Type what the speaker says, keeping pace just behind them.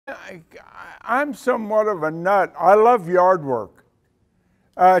I'm somewhat of a nut. I love yard work.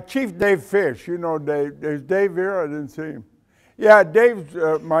 Chief Dave Fish, you know Dave. Is Dave here? I didn't see him. Yeah,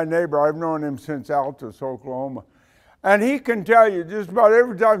 Dave's my neighbor. I've known him since Altus, Oklahoma. And he can tell you just about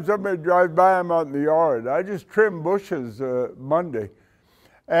every time somebody drives by, I'm out in the yard. I just trim bushes Monday.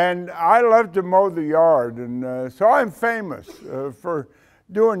 And I love to mow the yard. And so I'm famous for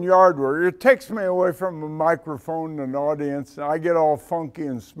doing yard work. It takes me away from a microphone and an audience. I get all funky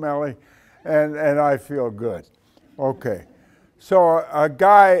and smelly, and I feel good. Okay. So a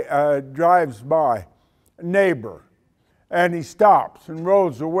guy drives by, neighbor, and he stops and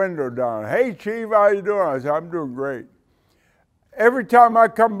rolls the window down. Hey, Chief, how you doing? I said, I'm doing great. Every time I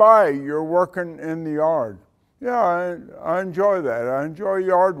come by, you're working in the yard. Yeah, I enjoy that. I enjoy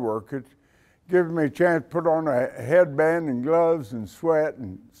yard work. It gives me a chance to put on a headband and gloves and sweat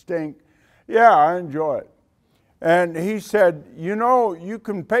and stink. Yeah, I enjoy it. And he said, you know, you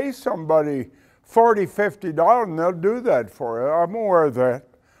can pay somebody $40, $50 and they'll do that for you. I'm aware of that.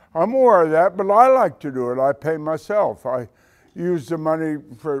 I'm aware of that, but I like to do it. I pay myself. I use the money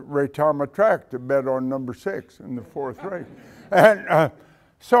for Ray Thomas track to bet on number 6 in the 4th race. And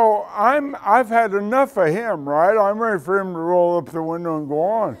so I've had enough of him, right? I'm ready for him to roll up the window and go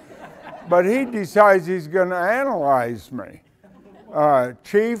on. But he decides he's going to analyze me.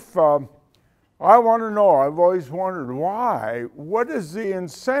 Chief, I want to know, I've always wondered why. What is the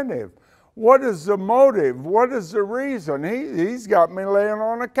incentive? What is the motive? What is the reason? He's got me laying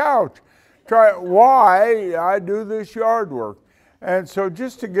on a couch. Why I do this yard work. And so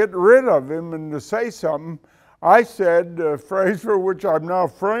just to get rid of him and to say something, I said a phrase for which I'm now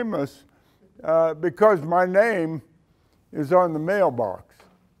famous, because my name is on the mailbox.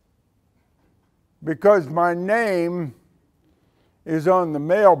 Because my name is on the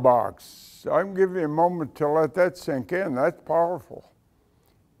mailbox. I can give you a moment to let that sink in. That's powerful.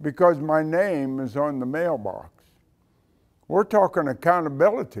 Because my name is on the mailbox. We're talking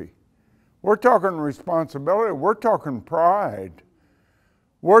accountability. We're talking responsibility. We're talking pride.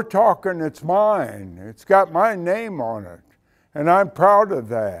 We're talking it's mine. It's got my name on it. And I'm proud of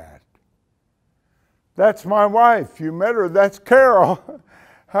that. That's my wife. You met her. That's Carol,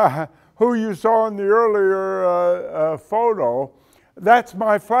 who you saw in the earlier photo. That's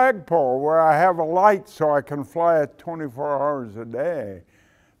my flagpole where I have a light so I can fly it 24 hours a day.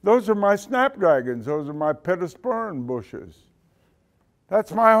 Those are my snapdragons. Those are my pittosporin bushes.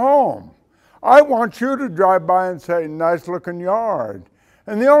 That's my home. I want you to drive by and say, nice looking yard.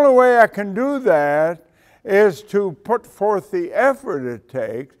 And the only way I can do that is to put forth the effort it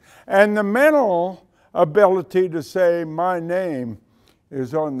takes and the mental ability to say, my name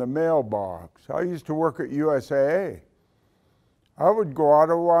is on the mailbox. I used to work at USAA. I would go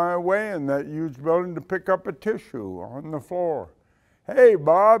out of my way in that huge building to pick up a tissue on the floor. Hey,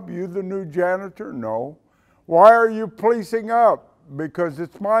 Bob, you the new janitor? No. Why are you policing up? Because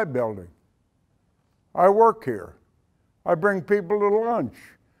it's my building. I work here. I bring people to lunch.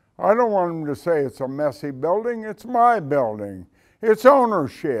 I don't want them to say it's a messy building. It's my building. It's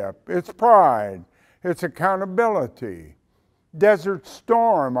ownership. It's pride. It's accountability. Desert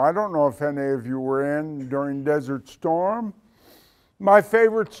Storm. I don't know if any of you were in during Desert Storm. My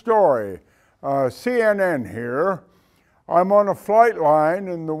favorite story. CNN here. I'm on a flight line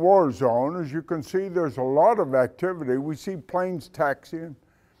in the war zone. As you can see, there's a lot of activity. We see planes taxiing.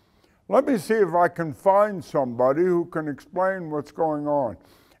 Let me see if I can find somebody who can explain what's going on.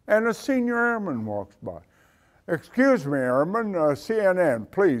 And a senior airman walks by. Excuse me, airman,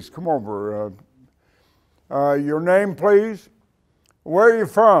 CNN, please come over. Your name, please? Where are you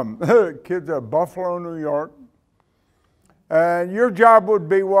from? Kid's at Buffalo, New York. And your job would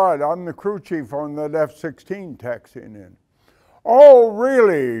be what? I'm the crew chief on that F-16 taxiing in. Oh,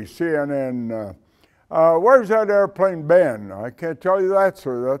 really, CNN? Where's that airplane been? I can't tell you that,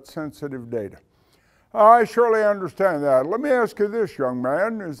 sir. That's sensitive data. I surely understand that. Let me ask you this, young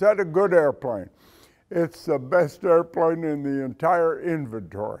man. Is that a good airplane? It's the best airplane in the entire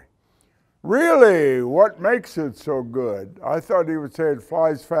inventory. Really? What makes it so good? I thought he would say it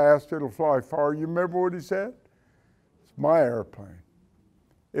flies fast, it'll fly far. You remember what he said? It's my airplane.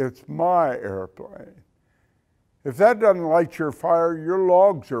 It's my airplane. If that doesn't light your fire, your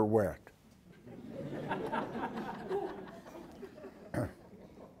logs are wet.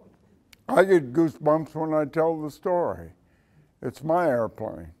 I get goosebumps when I tell the story. It's my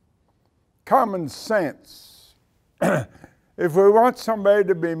airplane. Common sense. If we want somebody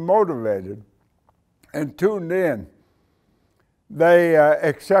to be motivated and tuned in, they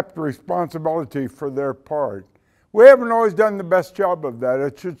accept responsibility for their part. We haven't always done the best job of that.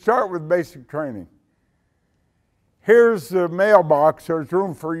 It should start with basic training. Here's the mailbox. There's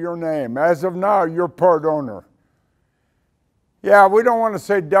room for your name. As of now, you're part owner. Yeah, we don't want to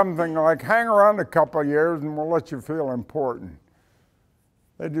say dumb thing like, hang around a couple of years and we'll let you feel important.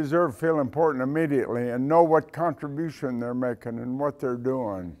 They deserve to feel important immediately and know what contribution they're making and what they're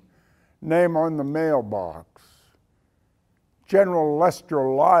doing. Name on the mailbox. General Lester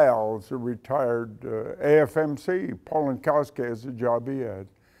Lyles, a retired AFMC. Paul Lankowski has a job he had.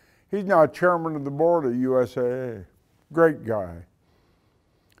 He's now chairman of the board of USAA. Great guy.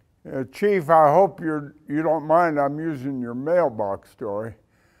 Chief, I hope you don't mind I'm using your mailbox story.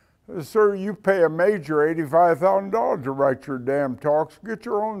 Sir, you pay a major $85,000 to write your damn talks. Get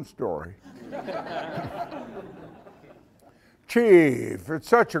your own story. Chief, it's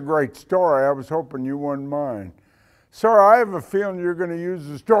such a great story. I was hoping you wouldn't mind. Sir, I have a feeling you're going to use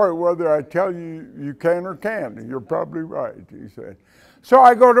the story whether I tell you you can or can't. You're probably right, he said. So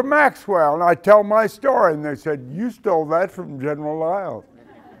I go to Maxwell and I tell my story, and they said, you stole that from General Lyles.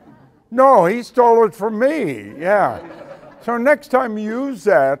 No, he stole it from me, yeah. So next time you use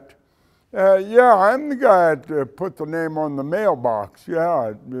that, yeah, I'm the guy that put the name on the mailbox,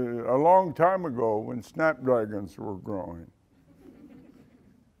 yeah, a long time ago when snapdragons were growing.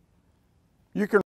 You can